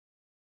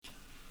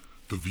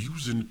The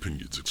views and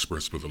opinions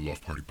expressed by the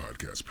Loft Party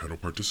Podcast panel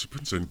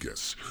participants and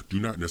guests do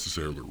not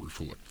necessarily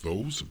reflect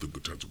those of the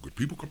Good Times of Good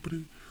People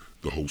Company,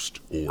 the host,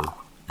 or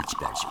its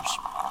sponsors.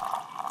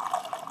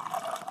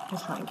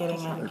 It's not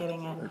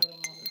getting it.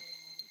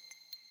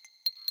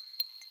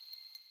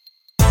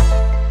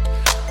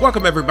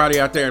 Welcome everybody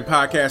out there in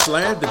podcast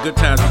land. The Good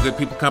Times of Good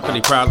People Company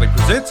proudly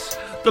presents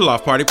the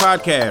Loft Party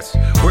Podcast,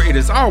 where it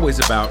is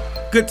always about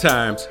good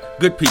times,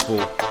 good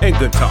people, and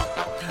good talk.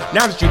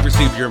 Now that you've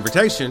received your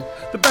invitation,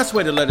 the best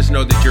way to let us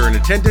know that you're in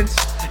attendance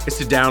is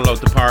to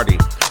download the party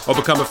or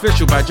become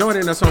official by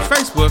joining us on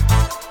Facebook,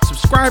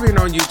 subscribing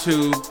on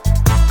YouTube,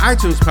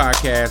 iTunes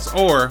Podcasts,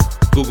 or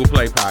Google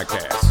Play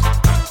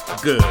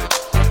Podcasts. Good.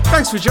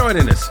 Thanks for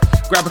joining us.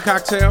 Grab a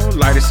cocktail,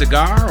 light a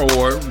cigar,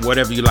 or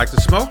whatever you like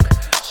to smoke.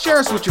 Share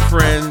us with your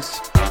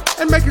friends,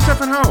 and make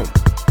yourself at home.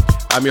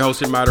 I'm your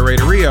host and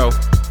moderator, Rio,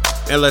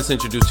 and let's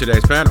introduce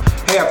today's panel.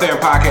 Hey up there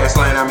in podcast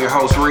land, I'm your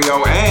host,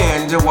 Rio,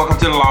 and welcome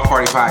to the Loft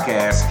Party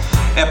Podcast,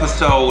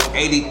 episode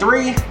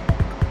 83,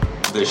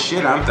 the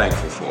shit I'm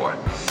thankful for.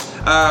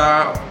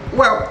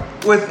 Well,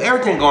 with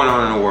everything going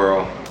on in the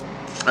world,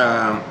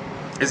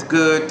 it's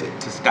good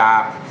to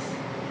stop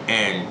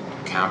and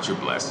count your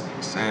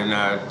blessings.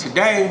 And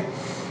today,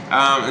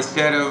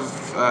 instead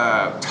of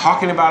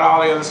talking about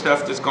all the other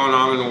stuff that's going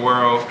on in the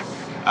world,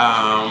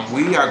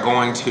 we are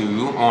going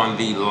to, on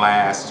the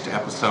last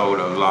episode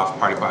of Loft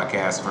Party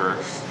Podcast for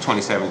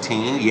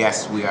 2017,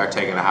 yes, we are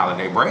taking a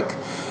holiday break.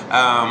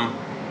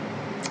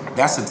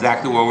 That's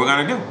exactly what we're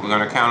going to do. We're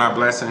going to count our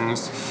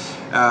blessings.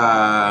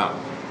 But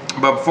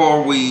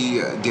before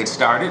we get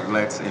started,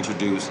 let's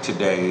introduce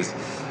today's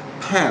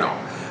panel.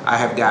 I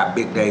have got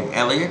Big Dave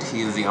Elliott.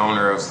 He is the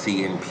owner of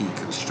CNP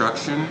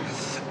Construction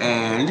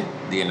and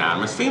the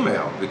anonymous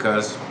female,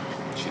 because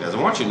she doesn't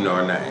want you to know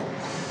her name.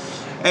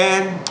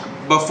 And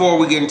before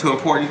we get into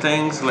important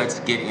things, let's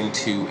get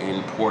into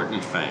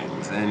important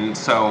things. And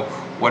so,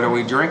 what are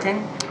we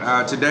drinking?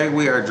 Today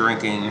we are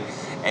drinking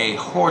a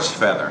horse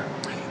feather.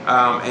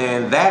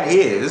 And that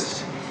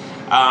is,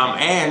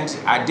 and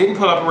I didn't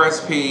pull up a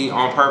recipe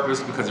on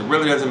purpose because it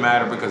really doesn't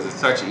matter because it's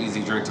such an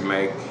easy drink to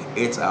make.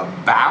 It's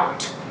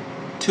about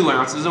 2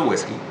 ounces of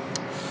whiskey.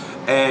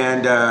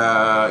 And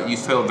you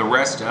fill the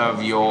rest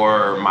of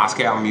your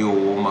Moscow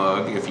Mule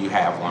mug if you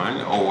have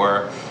one,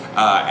 or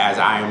as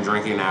I am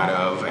drinking out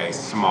of a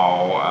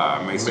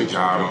small mason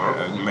jar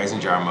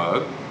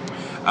mug,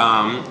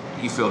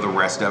 you fill the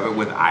rest of it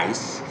with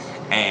ice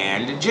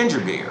and ginger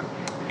beer,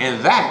 and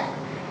that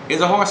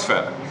is a horse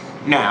feather.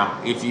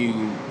 Now, if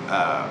you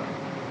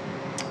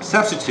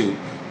substitute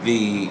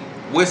the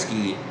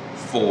whiskey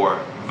for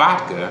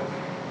vodka,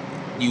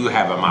 you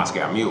have a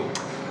Moscow Mule.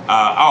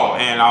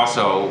 And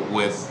also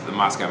with the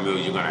Moscow Mule,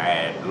 you're going to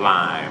add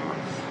lime.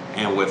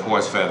 And with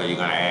horse feather, you're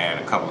going to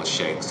add a couple of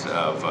shakes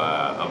of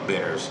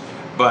bitters.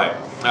 But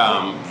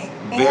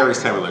very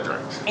similar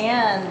drinks.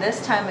 And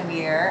this time of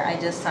year, I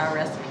just saw a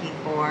recipe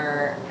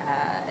for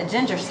a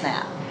ginger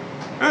snap,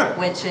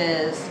 which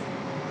is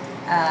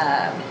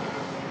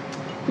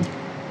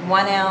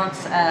 1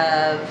 ounce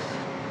of,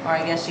 or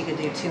I guess you could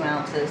do 2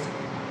 ounces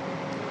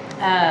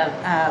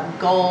of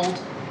gold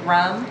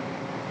rum.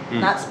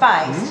 Not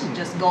spiced,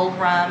 just gold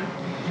rum.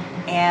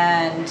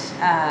 And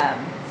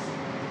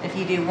if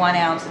you do 1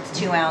 ounce, it's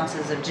 2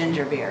 ounces of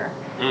ginger beer.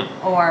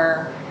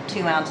 Or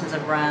 2 ounces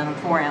of rum,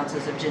 4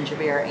 ounces of ginger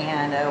beer,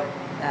 and a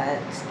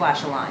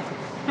splash of lime.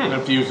 And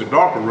if you use a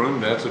darker rum,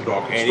 that's a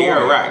darker storm. And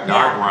you're right,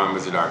 dark rum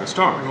is a darker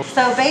storm.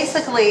 So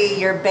basically,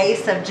 your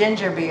base of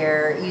ginger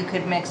beer, you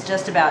could mix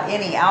just about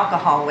any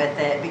alcohol with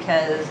it,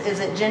 because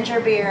is it ginger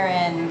beer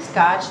and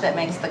scotch that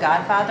makes the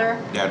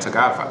Godfather? That's a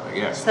Godfather,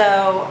 yes.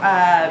 So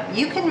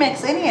you can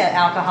mix any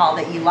alcohol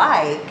that you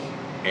like.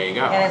 There you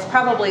go. And it's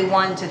probably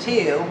 1 to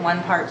 2,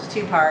 1 part to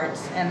 2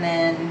 parts, and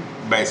then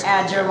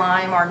add your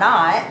lime or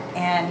not,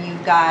 and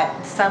you've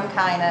got some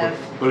kind of...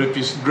 But if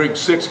you drink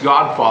 6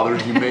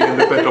 Godfathers, you may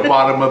end up at the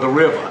bottom of the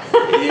river.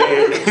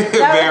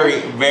 Yeah,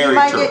 very, very true. You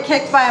might get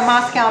kicked by a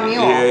Moscow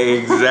Mule. Yeah,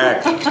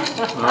 exactly.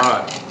 All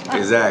right.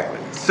 Exactly.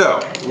 So,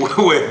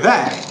 with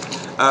that,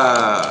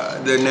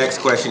 the next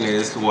question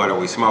is, what are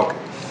we smoking?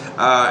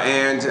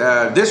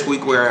 And this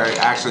week we're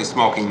actually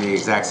smoking the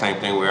exact same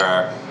thing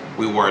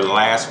we were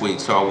last week,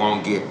 so I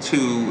won't get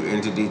too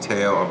into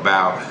detail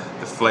about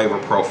the flavor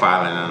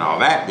profiling and all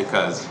that,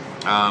 because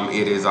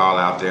it is all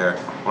out there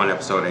on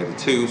episode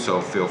 82,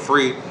 so feel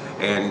free.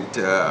 And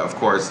of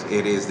course,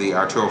 it is the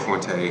Arturo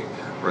Fuente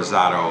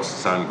Rosado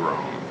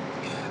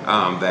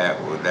Sun-Grown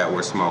that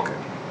we're smoking.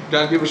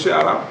 Can I give a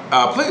shout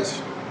out?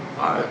 Please.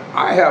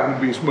 I happen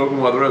to be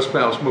smoking, while the rest of the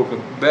panel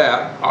smoking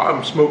that.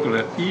 I'm smoking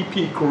an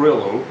EP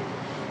Carrillo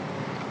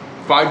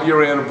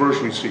 5-year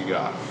anniversary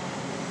cigar.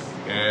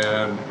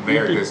 And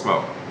very good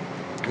smoke.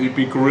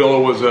 EP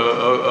Carrillo was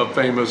a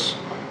famous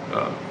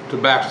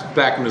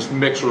tobacconist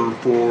mixer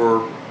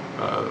for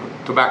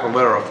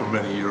Tabacalera for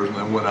many years, and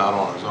then went out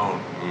on his own.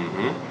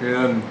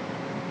 And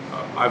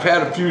I've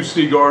had a few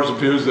cigars of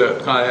his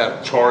that kind of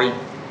had a charry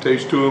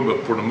taste to them,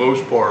 but for the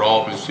most part,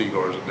 all of his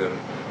cigars have been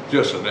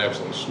just an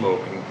excellent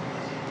smoke. And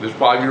this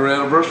 5-year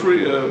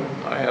anniversary,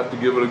 I have to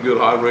give it a good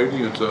high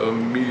rating. It's a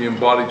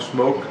medium-bodied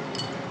smoke,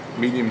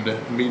 medium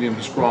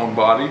to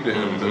strong-bodied,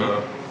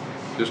 and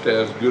just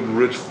has good,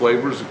 rich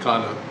flavors. It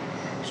kind of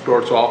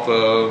starts off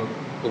a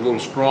little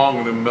strong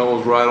and then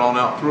mellows right on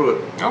out through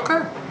it.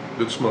 Okay.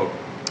 Good smoke.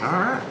 All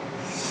right.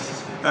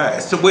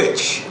 So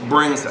which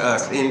brings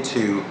us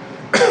into,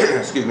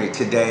 excuse me,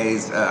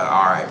 today's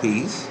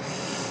RIPs.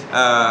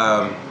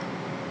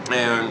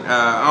 And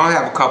I only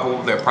have a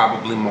couple. There are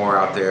probably more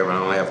out there, but I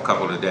only have a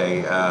couple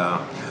today.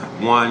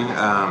 One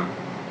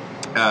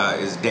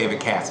is David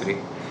Cassidy.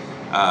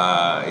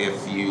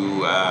 If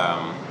you...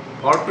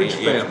 Partridge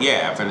Family.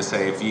 Yeah, I'm going to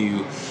say if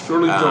you...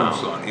 Shirley Jones'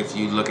 son. If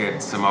you look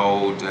at some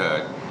old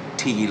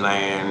TV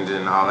Land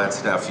and all that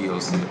stuff,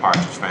 you'll see the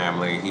Partridge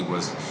Family. He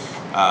was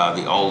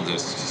the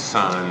oldest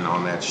son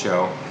on that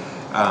show.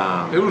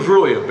 It was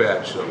really a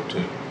bad show,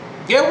 too.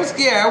 Yeah, it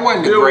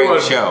wasn't a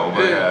great show,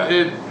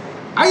 but...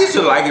 I used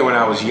to like it when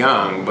I was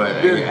young, but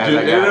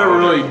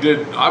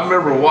I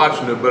remember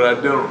watching it, but I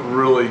didn't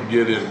really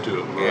get into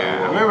it.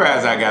 I remember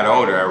as I got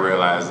older, I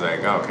realized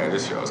like, okay,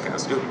 this show is kind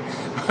of stupid.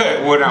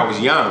 But when I was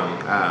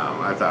young,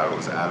 I thought it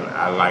was.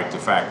 I liked the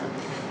fact that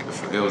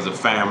it was a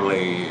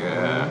family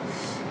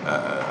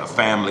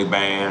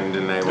band,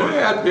 and they were.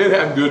 It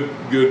had good.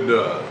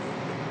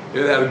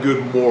 It had a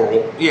good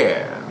moral.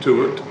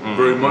 To it,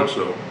 very much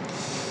so.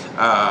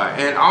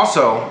 And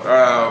also.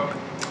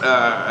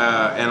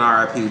 An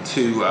RIP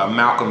to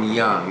Malcolm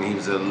Young. He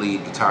was the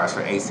lead guitarist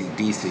for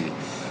AC/DC. He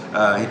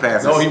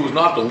passed. No, he was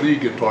not the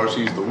lead guitarist.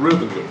 He's the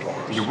rhythm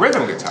guitarist. The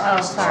rhythm guitarist.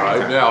 Oh, sorry. All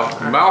right. Now,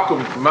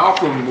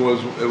 Malcolm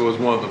was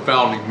one of the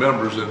founding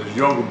members, and his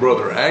younger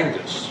brother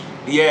Angus.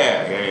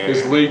 Yeah.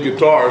 His lead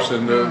guitarist,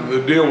 and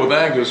the deal with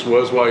Angus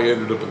was why he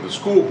ended up in the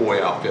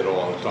schoolboy outfit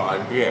all the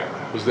time.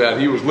 Was that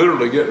he was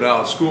literally getting out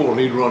of school and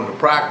he'd run to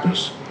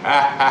practice.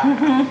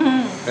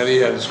 And he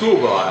had the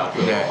schoolboy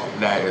outfit.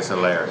 That is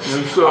hilarious.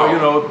 And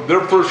so,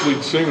 their first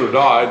lead singer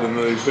died, and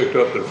then they picked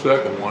up their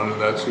second one, and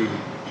that's who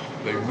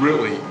they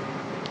really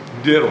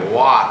did a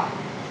lot.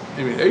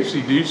 I mean,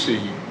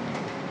 AC/DC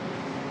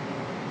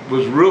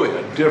was really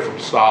a different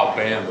style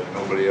band that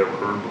nobody ever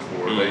heard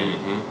before. They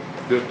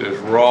just this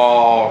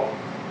raw,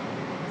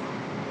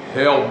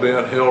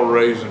 hell-bent,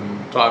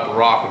 hell-raising type of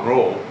rock and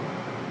roll.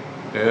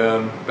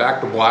 And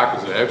Back to Black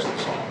is an excellent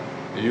song.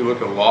 And you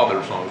look at a lot of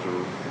their songs,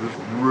 they're just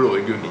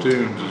really good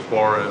tunes as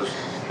far as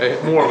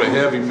more of a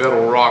heavy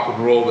metal rock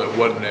and roll that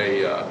wasn't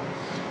a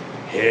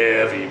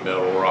heavy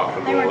metal rock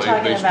and roll.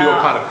 They still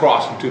kind of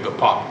crossed into the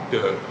pop,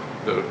 the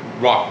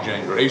rock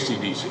genre,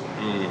 AC/DC.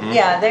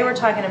 Yeah, they were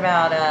talking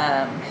about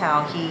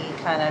how he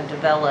kind of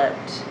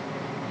developed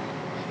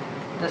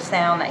the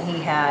sound that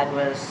he had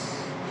was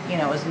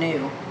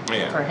new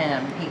for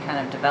him. He kind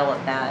of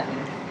developed that. I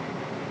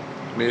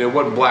mean, it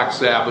wasn't Black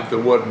Sabbath. It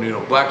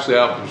wasn't, Black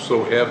Sabbath was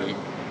so heavy.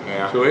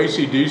 Yeah. So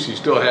AC/DC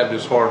still had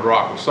this hard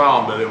rock and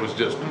sound, but it was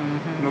just,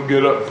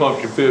 get up and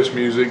pump your fist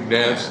music,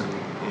 dance and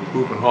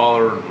whoop and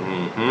holler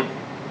and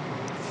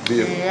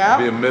be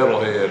a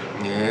metalhead.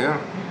 Yeah.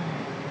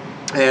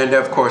 And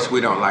of course, we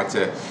don't like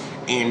to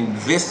end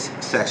this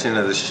section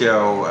of the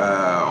show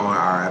on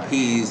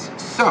RIPs,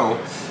 so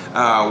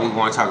we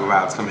want to talk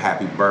about some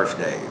happy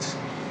birthdays.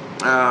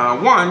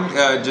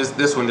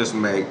 This one just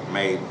made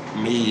me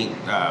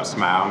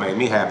smile, made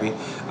me happy.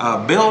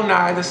 Bill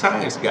Nye the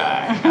Science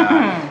Guy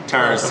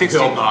turned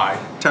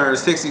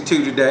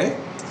 62 today.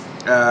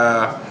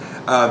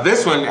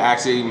 This one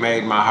actually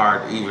made my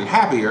heart even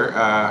happier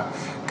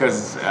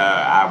because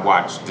I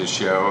watched the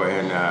show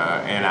and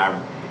I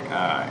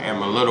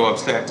am a little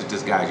upset that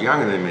this guy's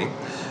younger than me.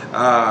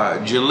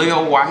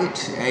 Jaleel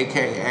White,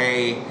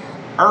 aka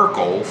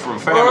Urkel from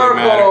Family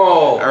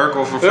Matters.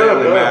 Urkel from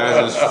Family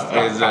Matters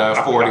is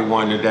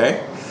 41 today.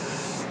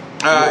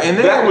 And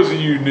then, that was a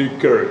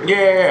unique character. Yeah,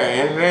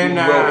 and then he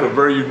wrote a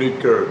very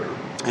unique character.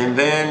 And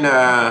then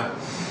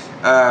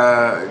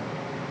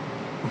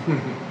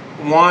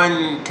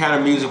one kind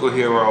of musical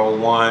hero,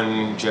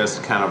 one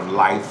just kind of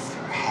life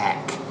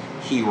hack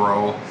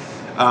hero.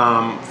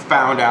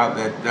 Found out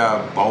that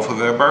both of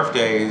their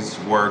birthdays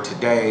were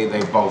today.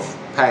 They both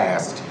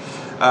passed.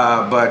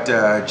 But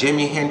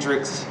Jimi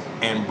Hendrix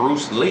and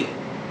Bruce Lee.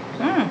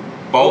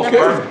 Both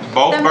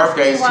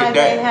birthdays today.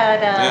 They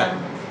had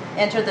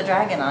Enter the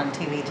Dragon on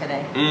TV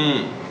today.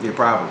 Yeah,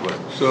 probably.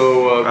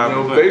 So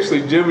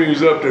basically Jimmy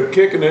was up there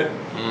kicking it.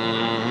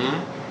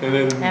 And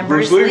then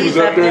Bruce Lee was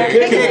up there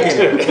kicking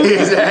it.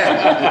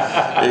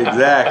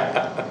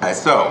 Exactly. All right,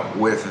 so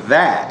with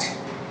that,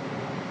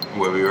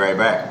 we'll be right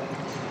back.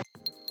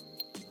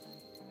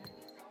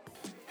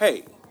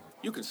 Hey,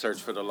 you can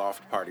search for the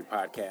Loft Party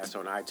Podcast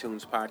on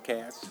iTunes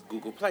Podcasts,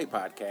 Google Play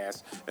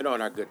Podcasts, and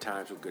on our Good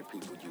Times with Good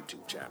People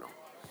YouTube channel.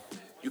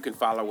 You can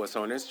follow us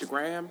on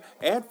Instagram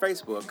and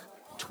Facebook,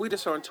 tweet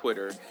us on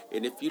Twitter,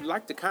 and if you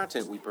like the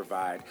content we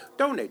provide,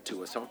 donate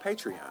to us on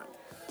Patreon.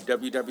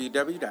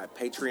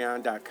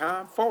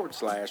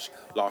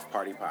 www.patreon.com/Loft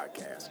Party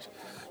Podcast.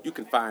 You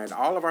can find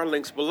all of our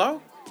links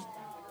below.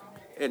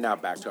 And now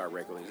back to our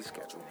regularly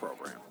scheduled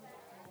program.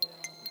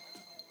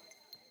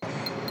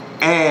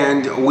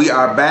 And we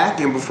are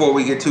back, and before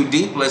we get too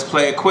deep, let's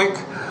play a quick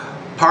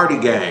party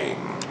game.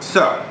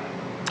 So,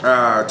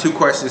 2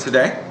 questions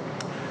today.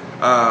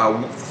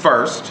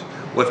 First,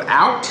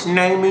 without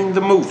naming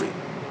the movie,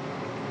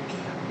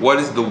 what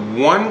is the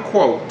one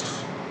quote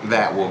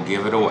that will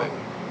give it away?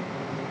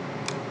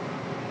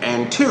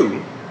 And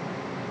 2,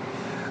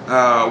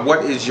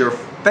 what is your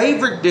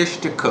favorite dish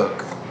to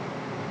cook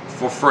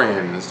for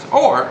friends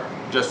or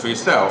just for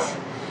yourself?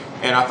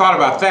 And I thought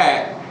about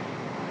that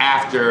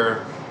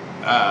after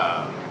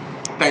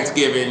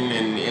Thanksgiving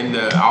and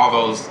all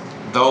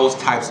those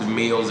types of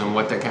meals and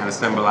what they kind of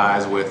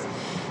symbolize with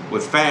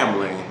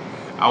family.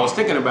 I was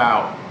thinking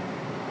about,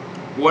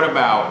 what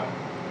about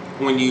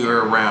when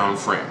you're around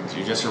friends?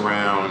 You're just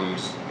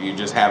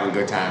having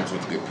good times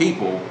with good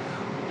people.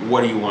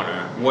 What do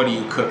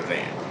you cook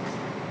then?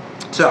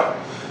 So,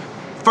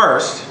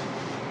 first,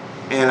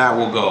 and I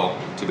will go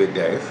to Big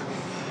Dave.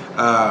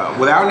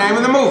 Without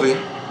naming the movie,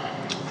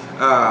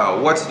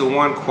 what's the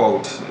one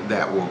quote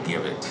that will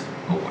give it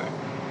away?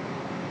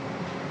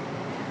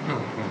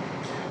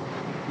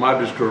 My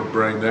disturbed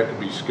brain, that could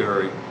be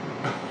scary.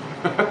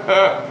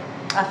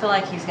 I feel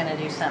like he's going to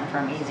do something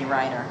from Easy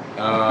Rider.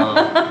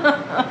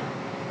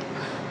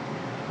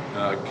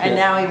 And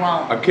now he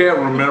won't. I can't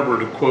remember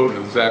the quote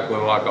exactly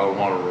like I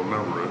want to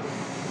remember it.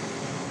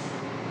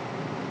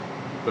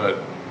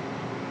 But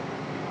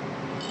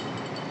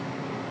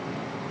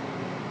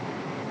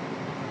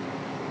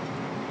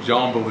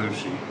John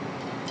Belushi.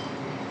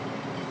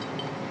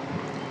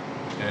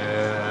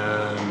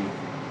 And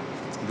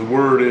the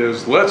word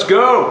is, let's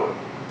go.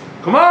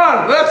 Come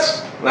on,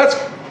 let's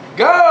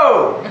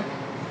go.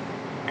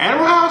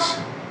 Animal House?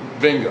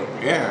 Bingo.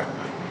 Yeah.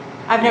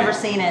 I've never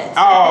seen it.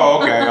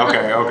 Oh, okay.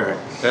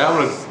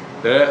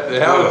 They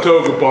have a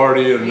toga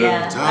party and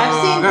Yeah, I've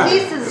seen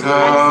pieces.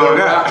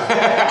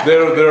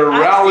 they're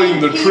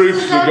rallying the pieces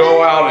troops to of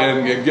go it. out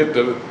and get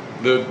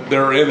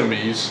their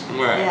enemies.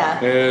 Right.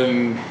 Yeah.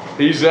 And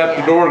he's at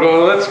the door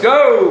going, let's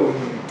go.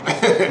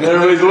 And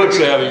everybody looks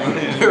at him.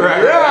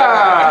 Right.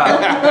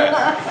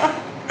 Yeah.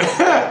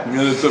 And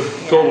it's a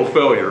total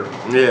failure.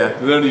 Yeah.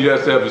 And then he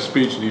has to have a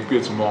speech and he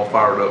gets them all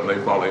fired up and they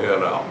probably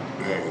head out.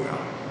 There you go.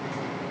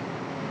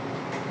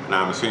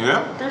 Now I'm seeing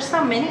that. There's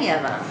so many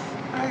of them.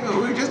 There you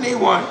go. We just need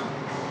one.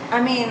 I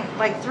mean,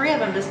 like 3 of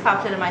them just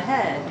popped into my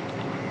head.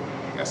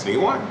 Just need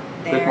one.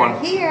 They're one.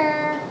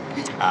 here.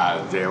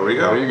 There we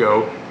go. There you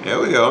go. There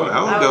we go. That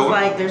was a I good was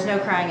one. like, there's no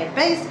crying at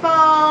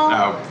baseball.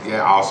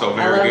 Yeah, also I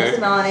very love the good.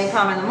 smell of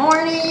napalm in the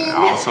morning.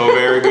 Also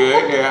very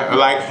good. Yeah.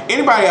 Like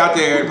anybody out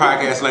there in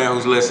podcast land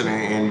who's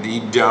listening and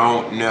you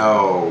don't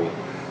know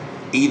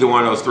either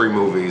one of those 3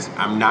 movies,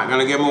 I'm not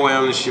gonna give them away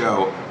on the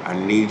show. I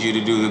need you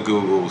to do the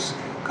Googles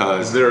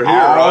because They're here.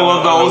 all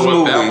of I know those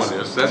what that movies. one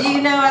is. That's, Do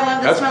you know I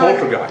love the that's smell of...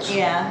 Poltergeist.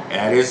 Yeah.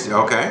 That is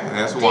okay.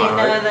 That's Do you one, know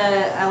right?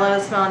 I love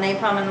the smell of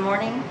napalm in the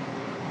morning?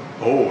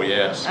 Oh,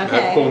 yes. Okay.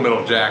 That's Full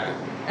Metal Jacket.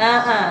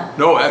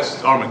 No,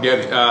 that's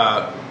Armageddon.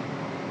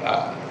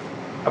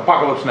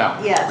 Apocalypse Now.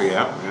 Yes.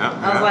 Yeah.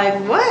 I was like,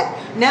 what?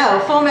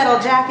 No, Full Metal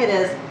Jacket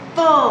is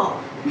Full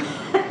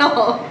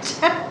Metal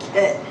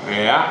Jacket.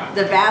 Yeah.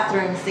 The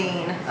bathroom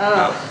scene.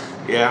 Oh.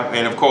 Yeah,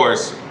 and of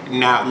course,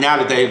 now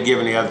that they've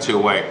given the other 2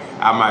 away,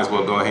 I might as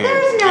well go ahead.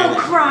 There's no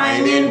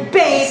crying in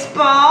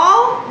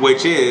baseball.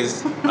 Which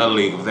is A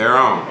League of Their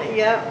Own.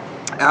 Yep.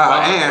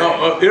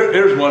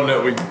 Here's one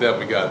that we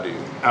got to do.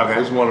 Okay.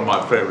 This is one of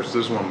my favorites.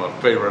 This is one of my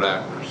favorite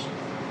actors.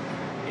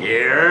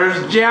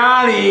 Here's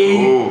Johnny.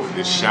 Ooh,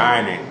 The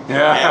Shining.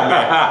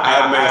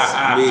 That messed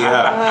me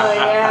up. Oh,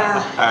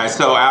 yeah. All right,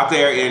 so out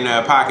there in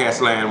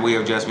podcast land, we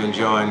have just been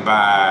joined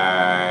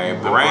by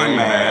Brain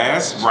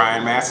Mass,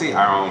 Brian Massey,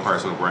 our own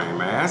personal Brain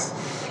Mass.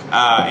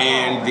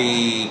 And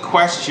the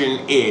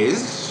question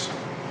is,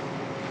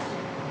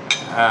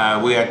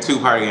 we had 2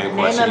 party game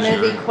questions. Name a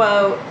movie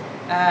quote.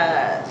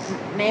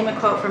 Name a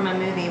quote from a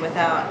movie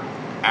without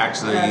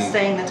Actually,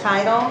 saying the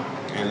title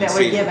and that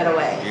see- would give it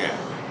away. Yeah.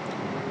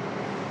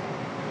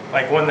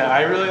 Like one that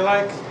I really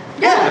like?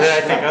 Yeah. And then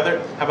I think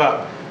how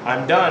about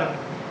I'm Done?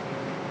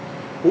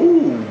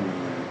 Ooh.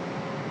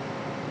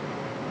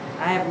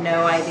 I have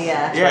no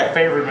idea. It's Yeah. my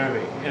favorite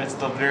movie. And it's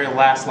the very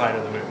last line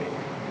of the movie.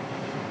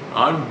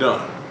 I'm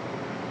done.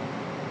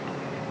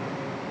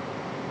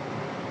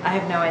 I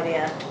have no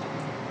idea.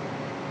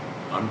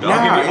 I'm No.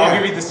 done. I'll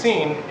give you the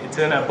scene. It's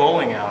in a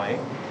bowling alley,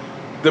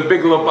 The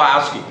Big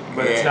Lebowski.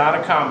 but it's Yeah. not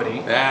a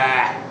comedy.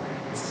 Ah.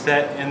 It's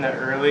set in the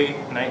early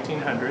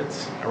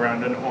 1900s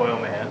around an oil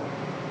man.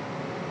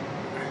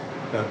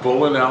 That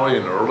bowling alley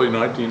in the early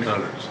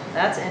 1900s.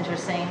 That's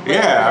interesting. What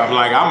Yeah, is it?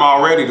 I'm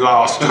already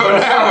lost on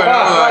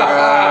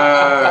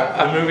that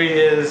one. The movie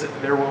is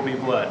There Will Be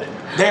Blood.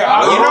 You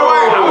know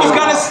what? I was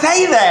gonna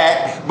say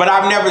that, but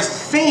I've never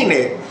seen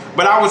it.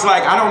 But I was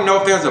like, I don't know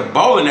if there's a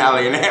bowling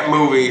alley in that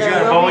movie. There It's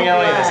in a will bowling be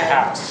alley in his blood.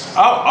 house.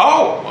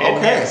 Oh,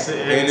 okay. It's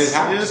In his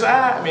house.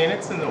 I mean,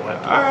 it's in the what,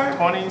 Alright.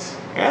 20s,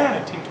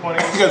 Yeah.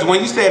 1920s. Because when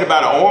you said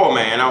about an oil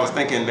man, I was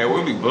thinking there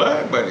would be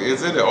blood, but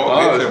is it an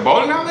oil? Is it a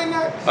bowling alley in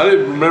that? I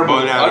didn't remember.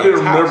 Bowling alley I in didn't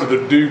his house. remember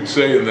the dude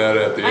saying that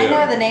at the I end.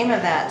 know the name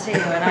of that too,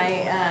 and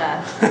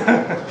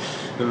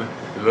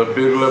The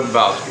Big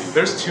Lebowski.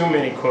 There's too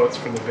many quotes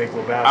from the Big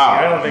Lebowski. Oh,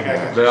 I don't think I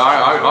can. Yeah,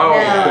 I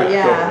always Yeah, picked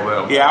yeah. up on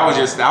them. Yeah,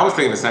 I was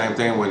thinking the same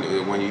thing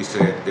when you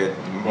said that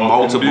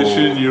multiple.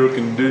 Condition your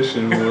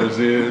condition was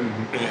in.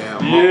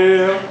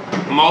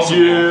 Multiple.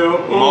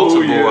 Yeah.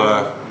 Multiple.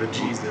 Yeah. The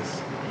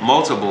Jesus.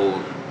 Multiple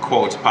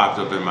quotes popped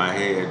up in my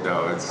head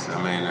though.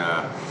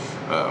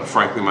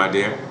 Frankly, my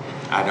dear,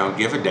 I don't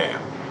give a damn.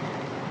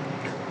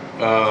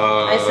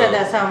 I said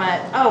that so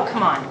much. Oh,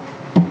 come on.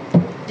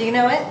 Do you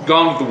know it?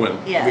 Gone with the Wind.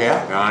 Yes.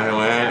 Yeah, gone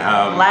away.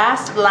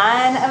 Last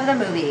line of the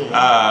movie.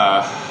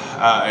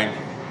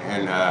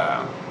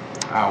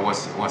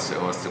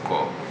 What's the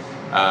quote?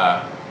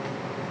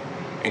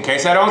 In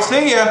case I don't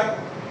see you,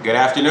 good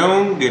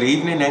afternoon, good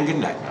evening, and good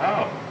night.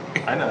 Oh,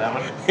 I know that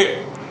one.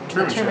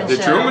 Truman Truman Show.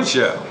 The Truman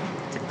Show.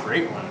 It's a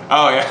great one.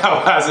 Oh yeah,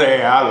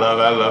 I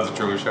love the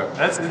Truman Show.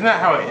 Isn't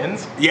that how it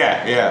ends?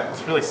 Yeah.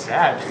 It's really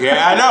sad.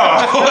 Yeah, I know.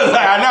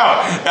 I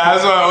know.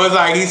 That's what it was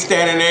like. He's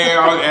standing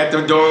there at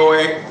the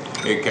doorway.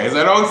 In case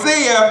I don't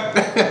see you.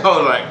 I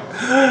was like,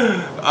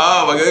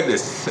 oh my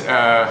goodness.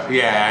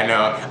 Yeah, I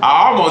know.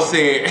 I almost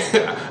said,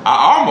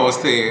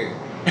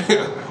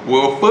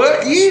 well,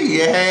 fuck you,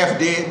 you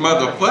half-dead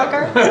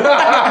motherfucker.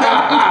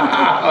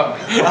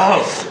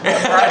 Oh,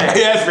 Friday.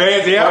 Yes,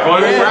 Friday.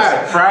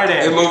 Yeah,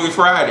 Friday. The movie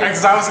Friday.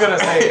 Because I was gonna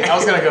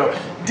go,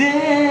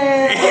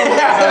 damn. I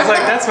was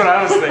like, that's what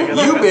I was thinking.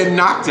 You've been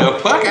knocked the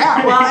fuck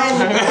out. Well,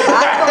 and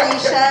bye,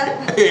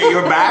 Felicia.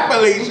 You're back,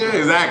 Felicia.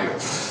 Exactly.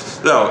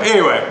 So,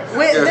 anyway.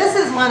 This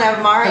is one of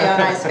Mario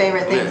and I's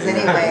favorite things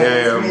anyway.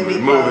 Yeah, movie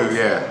movie, quotes.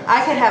 yeah.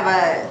 I could have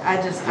I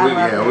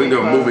love we do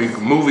a quotes.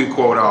 movie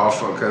quote off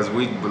because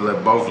we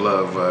both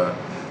love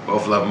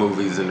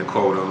movies and to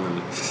quote them. And,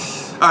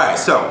 all right,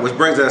 so which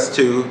brings us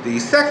to the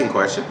second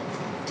question.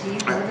 Do you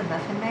know the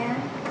Muffin Man?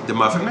 The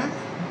Muffin Man?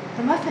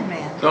 The Muffin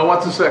Man. So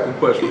what's the second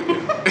question?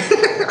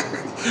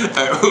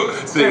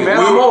 See, Hey, man,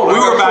 we I'm old.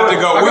 were about to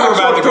go. I We got were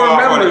about to go short-term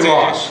off on a memory tangent.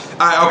 loss. All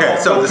right, okay.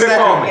 So Don't pick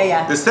on me.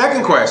 Yeah. the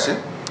second question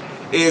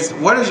is,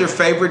 what is your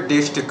favorite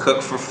dish to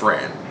cook for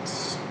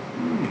friends,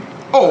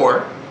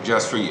 or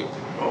just for you?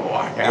 Oh,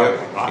 I have.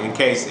 In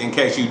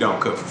case you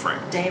don't cook for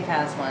friends. Dave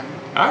has one.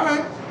 All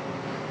right.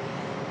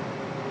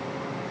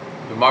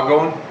 Am I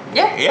going?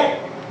 Yeah. Yeah.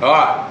 All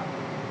right.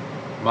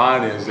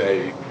 Mine is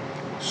a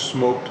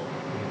smoked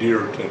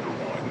deer tenderloin.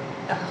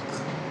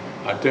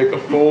 I take a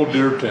full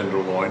deer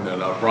tenderloin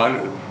and I brine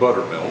it in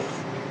buttermilk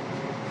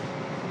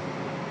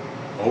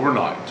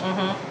overnight.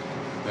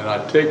 Mm-hmm. Then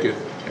I take it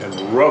and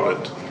rub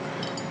it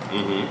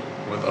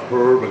with a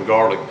herb and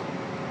garlic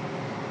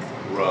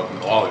rub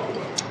and olive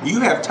oil. You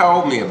have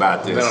told me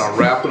about this. Then I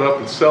wrap it up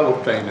in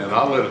cellophane and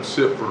I let it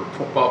sit for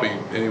probably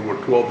anywhere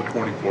 12 to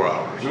 24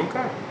 hours.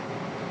 Okay.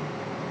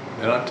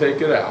 Then I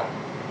take it out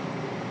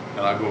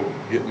and I go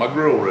get my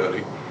grill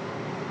ready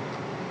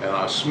and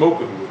I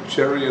smoke it with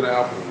cherry and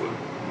applewood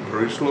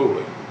very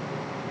slowly.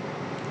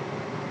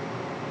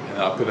 And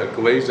I put a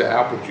glaze of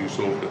apple juice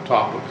over the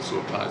top of it so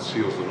it kind of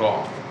seals it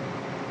off.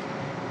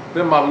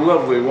 Then my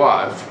lovely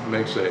wife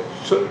makes a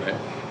chutney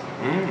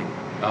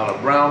out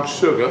of brown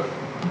sugar,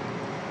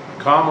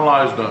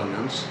 caramelized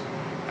onions,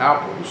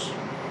 apples,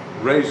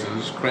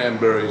 raisins,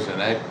 cranberries,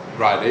 and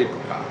dried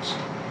apricots.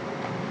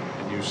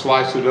 And you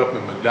slice it up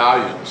in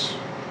medallions,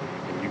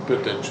 and you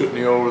put that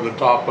chutney over the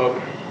top of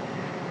it,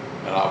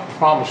 and I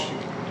promise you,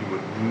 you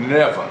would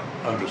never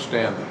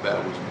understand that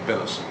that was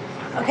venison.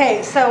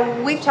 Okay,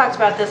 so we've talked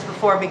about this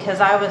before because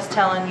I was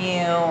telling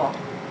you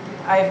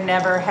I've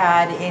never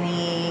had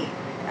any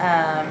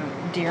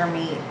deer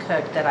meat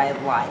cooked that I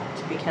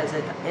liked because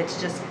it's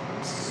just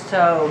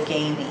so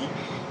gamey.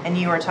 And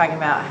you were talking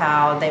about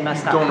how they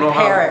must not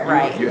prepare it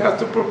right. You have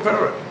to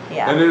prepare it.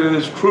 Yeah. And it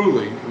is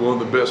truly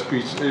one of the best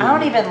pieces. I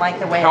don't even like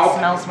the way it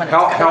smells when it's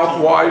cooking.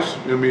 Health-wise,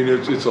 I mean,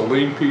 it's a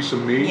lean piece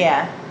of meat.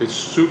 Yeah. It's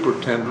super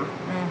tender.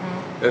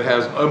 It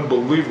has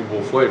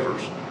unbelievable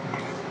flavors.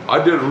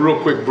 I did a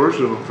real quick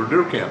version of it for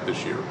deer camp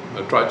this year.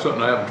 I tried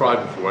something I haven't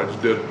tried before. I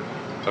just did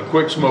a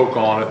quick smoke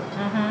on it,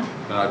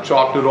 and I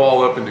chopped it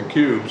all up into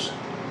cubes,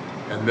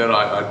 and then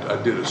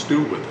I did a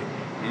stew with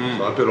it.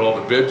 So I put all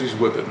the veggies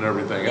with it and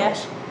everything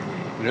else.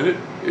 And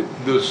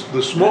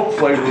the smoke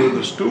flavor of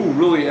the stew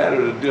really added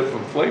a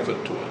different flavor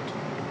to it.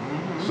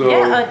 So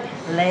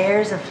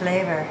layers of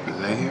flavor.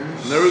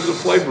 Layers? there is a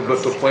flavor,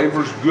 but the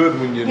flavor's good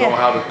when you know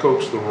how to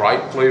coax the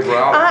right flavor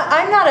out.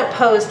 I'm not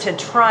opposed to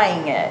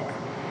trying it.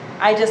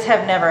 I just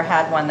have never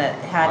had one that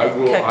had it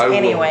cooked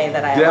any way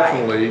that I like.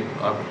 Definitely.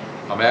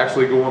 I'm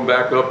actually going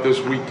back up this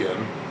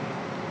weekend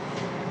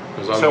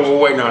So we're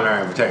waiting on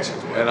our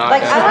invitations. I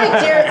like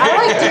deer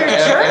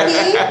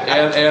jerky.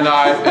 And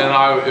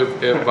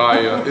if I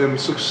am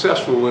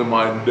successful in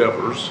my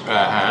endeavors,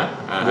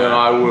 then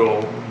I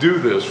will do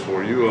this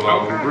for you, and I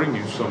will bring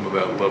you some of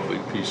that lovely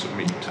piece of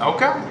meat.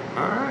 Okay. All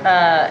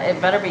right.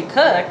 It better be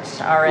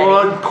cooked already.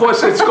 Well, of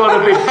course it's going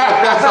to be.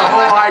 That's the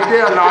whole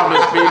idea,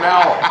 anonymous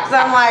female. So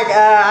I'm like,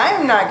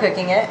 I'm not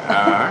cooking it. All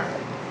right.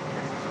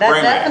 That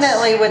Brain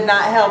definitely would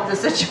not help the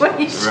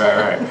situation.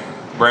 Right.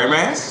 Brain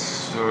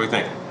mass? What do we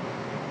think?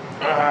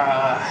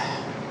 I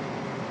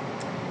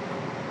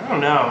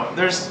don't know.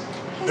 There's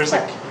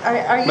like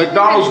Are you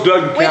McDonald's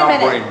doesn't wait a count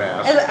minute. brain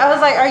mass. I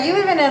was like, are you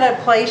even in a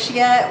place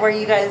yet where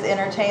you guys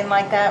entertain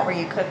like that, where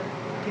you cook,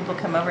 people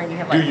come over and you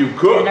have like Do you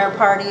cook? dinner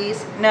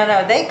parties? No,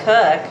 they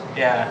cook.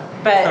 yeah,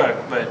 But-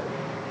 cook, but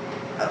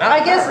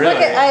I guess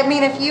not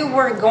really. if you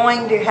were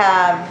going to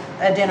have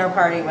a dinner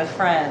party with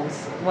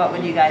friends, what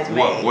would you guys make?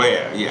 What?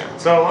 Where? Yeah.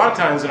 So a lot of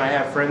times when I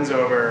have friends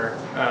over,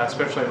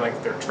 especially like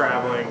if they're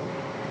traveling,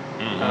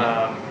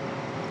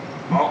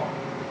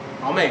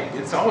 I'll make.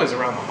 It's always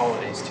around the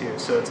holidays too,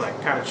 so it's like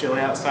kind of chilly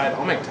outside.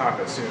 I'll make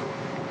taco soup,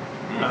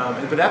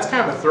 but that's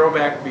kind of a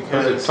throwback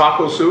because Is it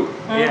taco soup?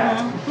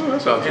 yeah, Oh,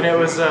 that sounds and it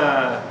was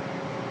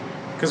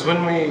because when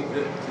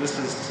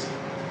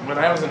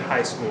I was in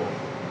high school,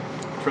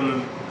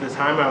 from the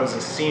time I was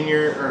a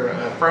senior or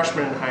a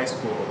freshman in high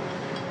school,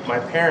 my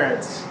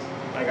parents.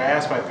 Like I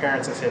asked my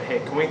parents, I said, "Hey,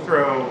 can we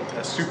throw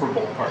a Super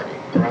Bowl party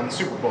around the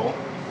Super Bowl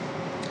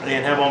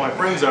and have all my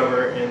friends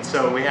over?" And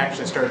so we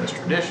actually started this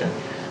tradition.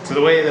 So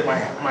the way that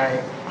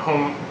my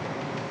home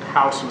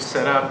house was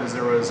set up is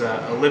there was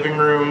a living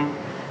room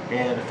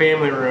and a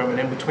family room, and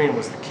in between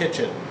was the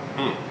kitchen.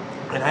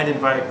 And I'd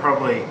invite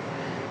probably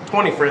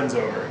 20 friends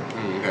over,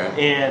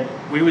 Okay. and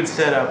we would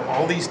set up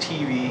all these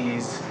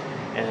TVs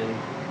and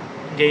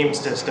game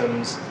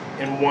systems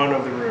in one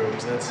of the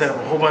rooms, and then set up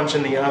a whole bunch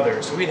in the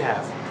other. So we'd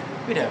have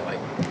like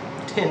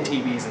 10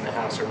 TVs in the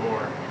house or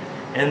more.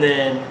 And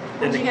then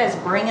Did you guys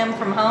bring them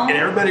from home? and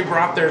everybody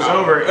brought theirs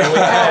over, and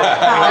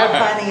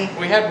Funny.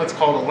 we had what's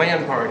called a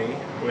LAN party,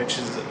 which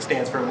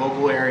stands for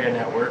Local Area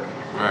Network.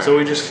 Right. So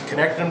we just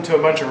connected them to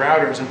a bunch of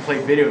routers and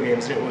played video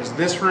games. And it was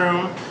this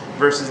room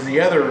versus the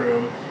other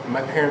room. And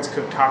my parents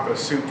cooked taco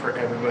soup for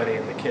everybody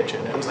in the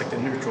kitchen. It was like the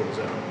neutral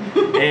zone.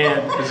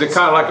 And Is it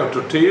kind of like a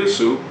tortilla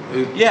soup?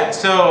 yeah,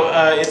 so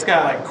it's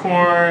got like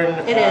corn.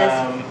 It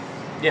is.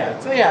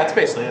 It's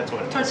basically that's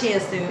what it is. Tortilla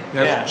soup.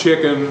 Has Yeah.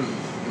 chicken.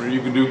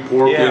 You can do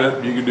pork in Yeah.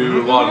 it. You can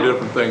do a lot of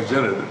different things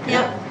in it.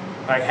 Yep.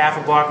 Like half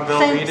a block of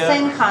Velveeta.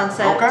 Same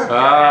concept. Okay.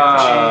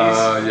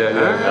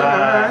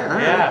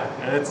 Yeah,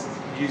 and it's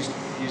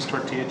use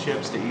tortilla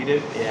chips to eat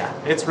it. Yeah,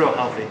 it's real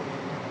healthy.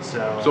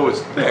 So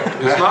it's thick.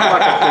 It's not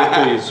like a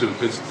tortilla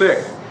soup. It's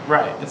thick.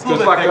 right. It's a It's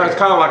little like bit thicker. it's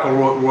kind of like a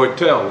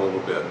rotel a little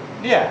bit.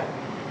 Yeah.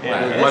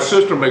 My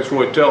sister makes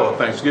rotel at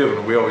Thanksgiving,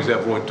 and we always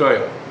have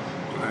rotel.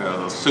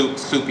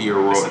 Soupier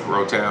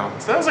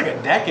rotel. So that was like a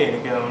decade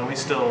ago, and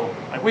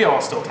we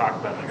all still talk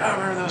about it. Like, oh,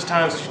 remember those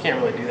times? You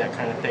can't really do that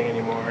kind of thing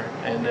anymore.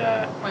 And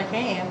Why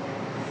can't you?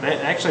 they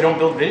actually don't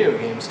build video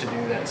games to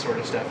do that sort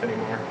of stuff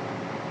anymore.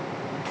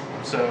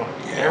 So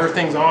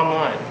everything's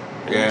online.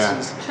 And Yeah.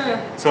 this is- True.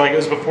 So like it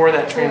was before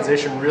that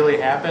transition really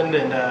happened,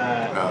 and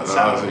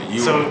so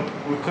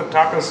we cooked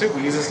taco soup.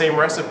 We used the same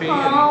recipe.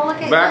 Oh,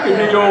 look at Back you. in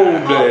the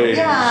old days.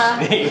 Yeah.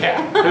 And,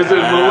 yeah. There's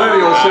this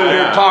millennial sitting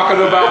here talking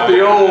about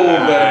the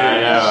old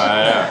days.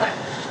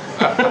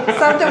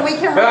 Something we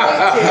can relate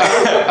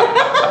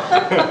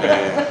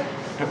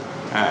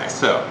All right,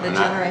 so. to. The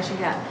generation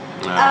gap.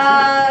 No.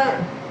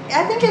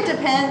 I think it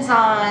depends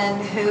on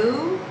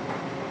who.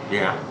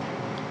 Yeah.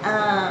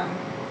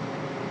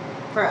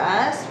 For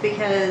us,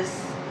 because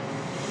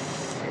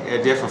Yeah,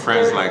 different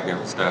friends like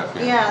different stuff.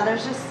 yeah,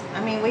 there's just.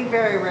 I mean, we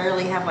very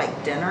rarely have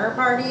like dinner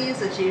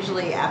parties. It's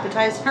usually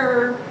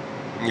appetizer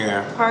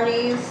Yeah.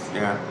 parties.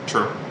 Yeah.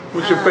 True.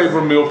 What's your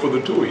favorite meal for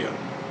the two of you?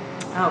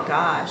 Oh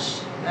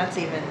gosh, that's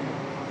even.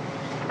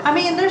 I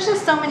mean, there's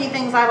just so many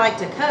things I like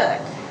to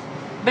cook,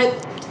 but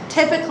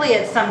typically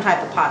it's some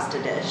type of pasta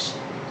dish.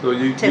 So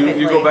you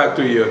Typically. go back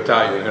to your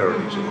Italian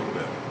heritage a little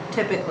bit.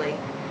 Typically,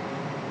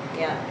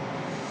 yeah.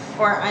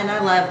 And I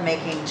love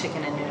making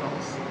chicken and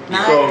noodles.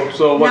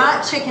 So what-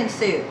 Not chicken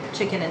soup,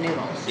 chicken and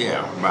noodles.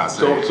 Yeah. About to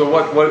say. So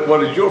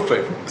what is your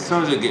favorite? As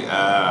soon as it get,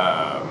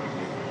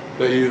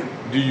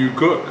 Do you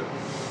cook?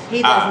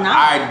 He does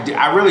not.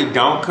 I really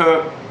don't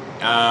cook.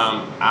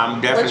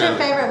 I'm definitely. What's your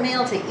favorite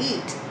meal to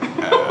eat?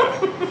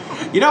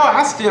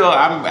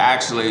 I'm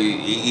actually,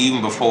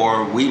 even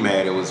before we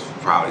met, it was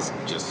probably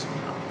just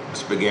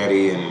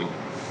spaghetti and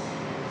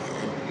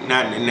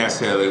not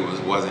necessarily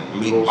wasn't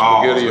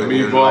meatballs. Spaghetti and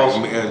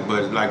meatballs.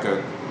 But like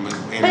a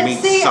But meat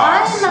see,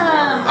 sauce.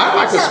 I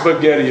like a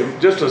spaghetti,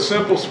 just a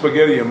simple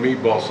spaghetti and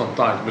meatball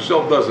sometimes.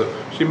 Michelle does it.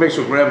 She makes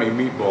her Grammy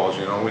meatballs,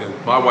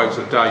 and my wife's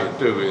Italian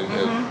too,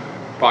 and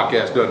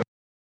podcast doesn't.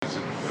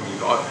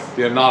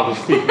 The anonymous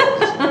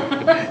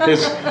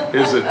females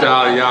is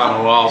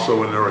Italiano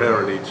also in their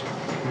heritage.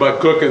 But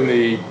cooking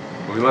we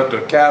let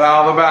the cat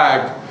out of the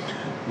bag.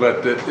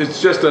 But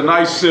it's just a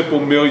nice, simple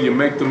meal. You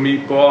make the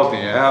meatballs,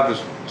 and you have the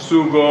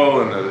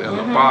sugo and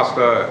the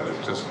pasta, and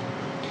it's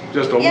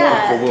just a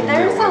wonderful little meal.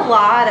 There's a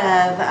lot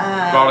of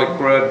garlic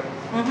bread,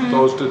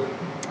 toasted.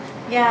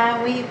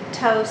 Yeah, we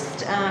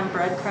toast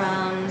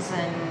breadcrumbs,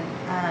 and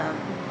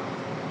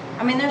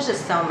I mean, there's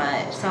just so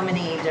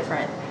many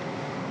different,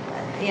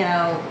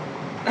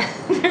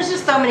 there's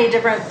just so many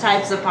different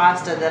types of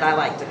pasta that I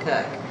like to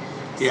cook.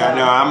 Yeah, So,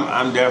 no,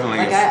 I'm definitely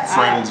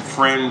like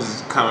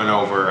friends coming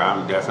over.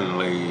 I'm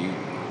definitely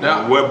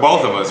we're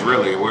both of us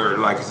really. We're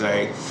like I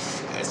say,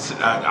 it's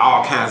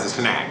all kinds of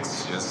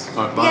snacks. Just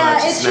yeah,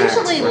 it's snacks,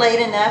 usually late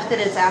enough that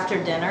it's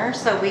after dinner,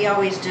 so we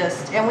always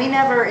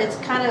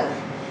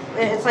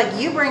it's like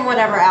you bring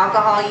whatever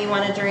alcohol you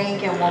want to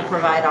drink, and we'll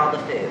provide all the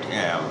food.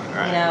 Yeah,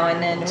 right.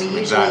 And then we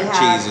usually exotic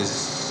have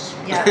cheeses.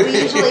 Yeah,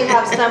 we usually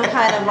have some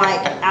kind of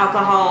like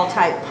alcohol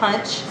type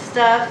punch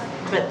stuff,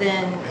 but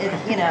then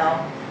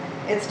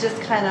it's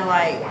just kind of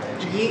like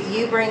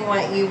you bring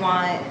what you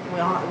want.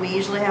 We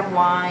usually have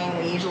wine.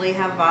 We usually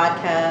have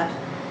vodka,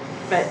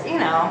 but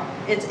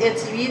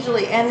it's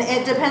usually, and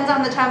it depends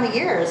on the time of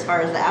year as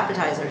far as the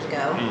appetizers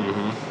go.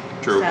 Mm-hmm.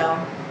 True. So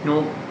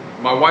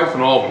My wife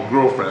and all of her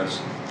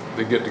girlfriends,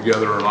 they get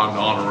together and I'm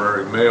the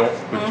honorary male,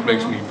 which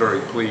makes me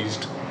very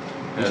pleased,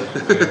 as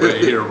anybody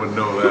here would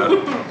know that.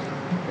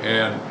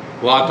 And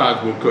a lot of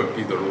times we'll cook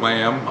either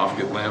lamb, I'll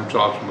get lamb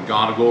chops from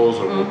McGonagall's,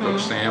 or we'll cook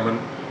salmon.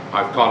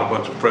 I've caught a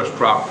bunch of fresh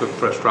trout, cooked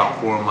fresh trout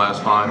for them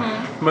last time.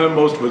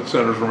 Most of it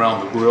centers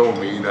around the grill and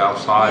we eat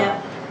outside.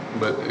 Yeah.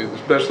 But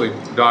especially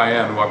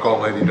Diane, who I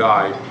call Lady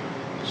Di,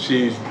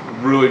 she's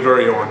really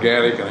very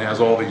organic and has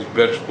all these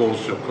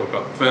vegetables. She'll cook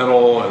up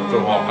fennel and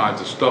throw all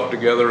kinds of stuff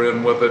together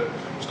in with it.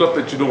 Stuff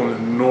that you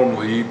don't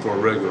normally eat for a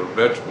regular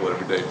vegetable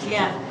every day.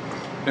 yeah.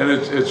 And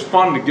it's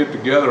fun to get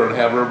together and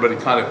have everybody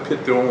kind of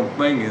put their own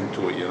thing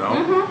into it,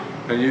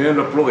 And you end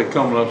up really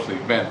coming up with a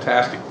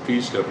fantastic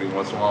feast every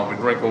once in a while. We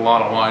drink a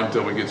lot of wine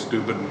until we get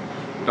stupid. And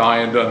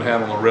Diane doesn't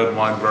handle the red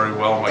wine very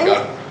well. And I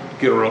got to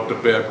get her up to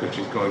bed because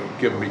she's going to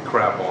give me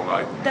crap all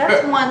night.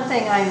 That's one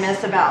thing I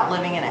miss about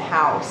living in a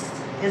house,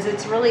 is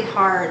it's really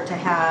hard to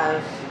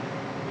have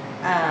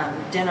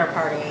dinner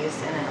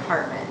parties in an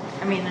apartment.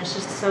 I mean, it's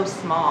just so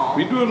small.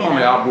 We do it on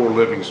the outdoor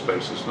living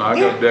spaces. Now I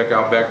got a deck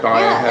out back.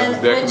 Diane has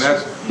a deck,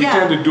 and we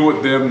tend to do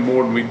it then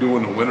more than we do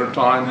in the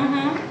wintertime.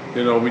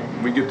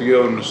 We get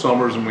together in the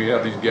summers and we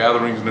have these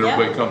gatherings and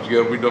everybody comes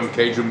together. We've done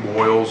Cajun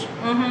boils,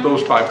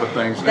 those type of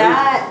things.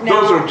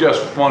 Those are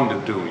just fun to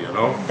do,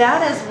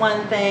 That is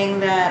one thing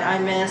that I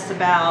miss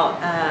about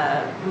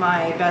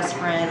my best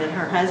friend and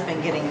her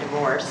husband getting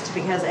divorced,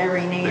 because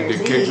every New Year's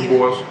Eve. Cajun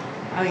boils?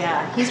 Oh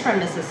yeah, he's from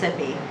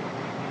Mississippi.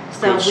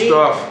 So Good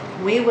stuff.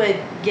 we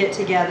would get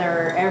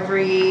together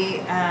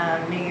every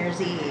New Year's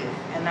Eve,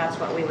 and that's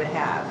what we would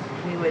have.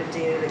 We would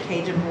do the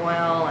Cajun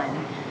boil,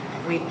 and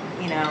we,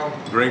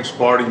 drinks,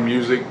 party,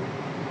 music,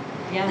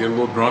 yeah, get a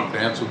little drunk,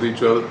 dance with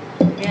each other.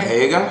 yeah.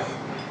 There you go.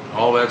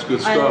 All that's good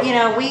stuff.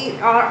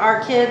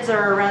 Our kids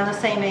are around the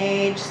same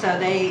age, so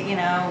they,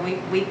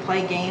 we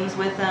play games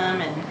with them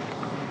and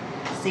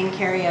sing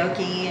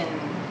karaoke and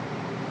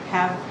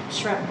have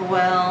shrimp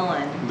boil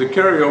and. The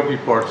karaoke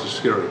part's the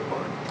scary part.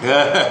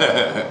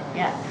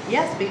 Yeah.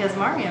 Yes, because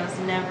Mario's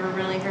never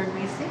really heard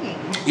me singing.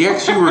 Yeah,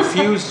 she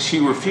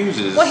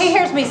refuses. Well, he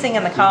hears me sing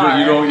in the car.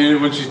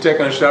 When she's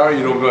taking a shower,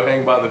 you don't go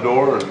hang by the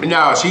door?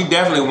 No, she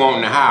definitely won't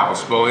in the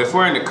house. But if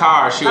we're in the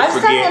car, she'll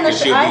forget and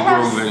she'll be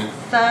grooving. I've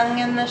sung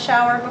in the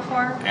shower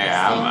before.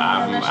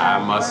 Yeah, I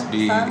must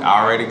be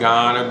already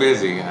gone or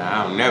busy.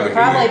 I'll never hear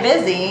probably it.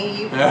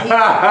 busy.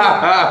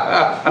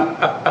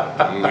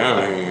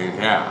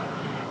 Yeah.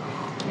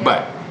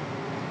 But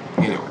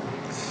anyway.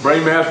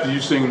 Brainmaster,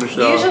 you sing in the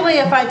shower? Usually,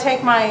 if I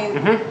take my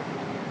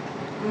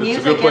music, it's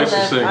a good place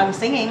to sing. I'm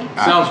singing.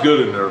 Sounds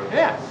good in there.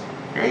 Yeah.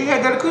 Yeah, you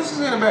got acoustics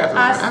in the bathroom.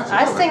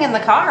 I sing in the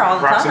car all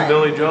the Roxy time.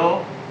 Billy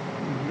Joel.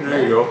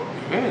 There you go.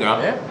 There you go.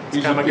 Yeah. It's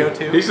kind of my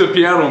go-to. He's a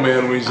piano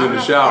man when he's in the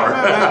shower.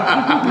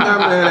 I'm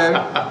not mad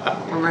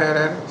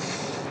at it.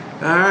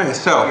 All right,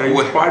 so You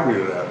inspired me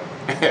to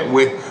that.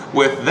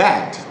 with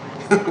that,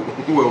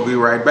 we'll be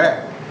right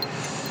back.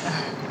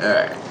 All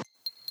right.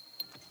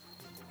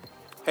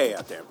 Hey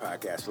out there in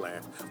podcast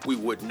land, we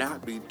would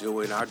not be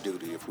doing our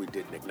duty if we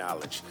didn't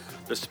acknowledge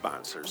the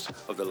sponsors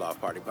of the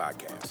Loft Party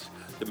Podcast,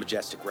 the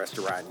Majestic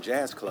Restaurant and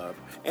Jazz Club,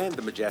 and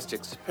the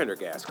Majestic's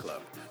Pendergast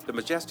Club. The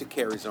Majestic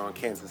carries on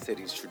Kansas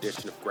City's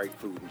tradition of great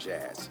food and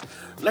jazz.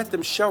 Let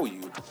them show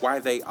you why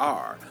they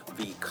are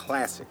the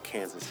classic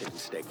Kansas City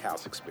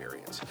steakhouse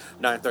experience.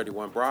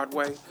 931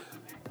 Broadway,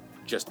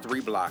 just 3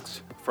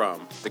 blocks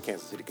from the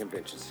Kansas City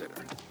Convention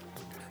Center.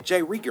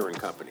 J. Rieger and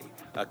Company,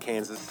 a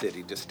Kansas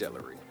City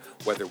distillery.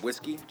 Whether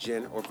whiskey,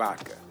 gin, or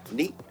vodka,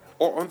 neat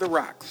or on the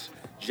rocks,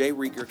 J.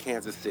 Rieger,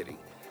 Kansas City,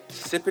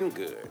 sipping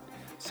good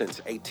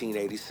since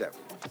 1887.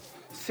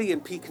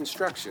 C&P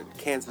Construction,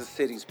 Kansas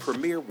City's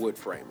premier wood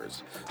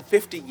framers,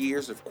 50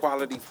 years of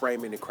quality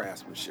framing and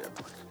craftsmanship.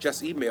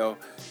 Just email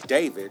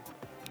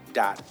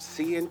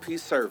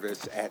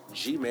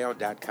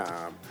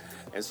david.cnpservice@gmail.com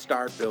and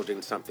start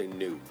building something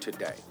new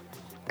today.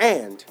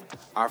 and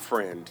our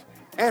friend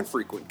and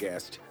frequent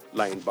guest,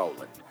 Lane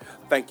Boland.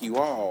 Thank you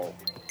all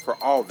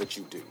for all that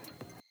you do.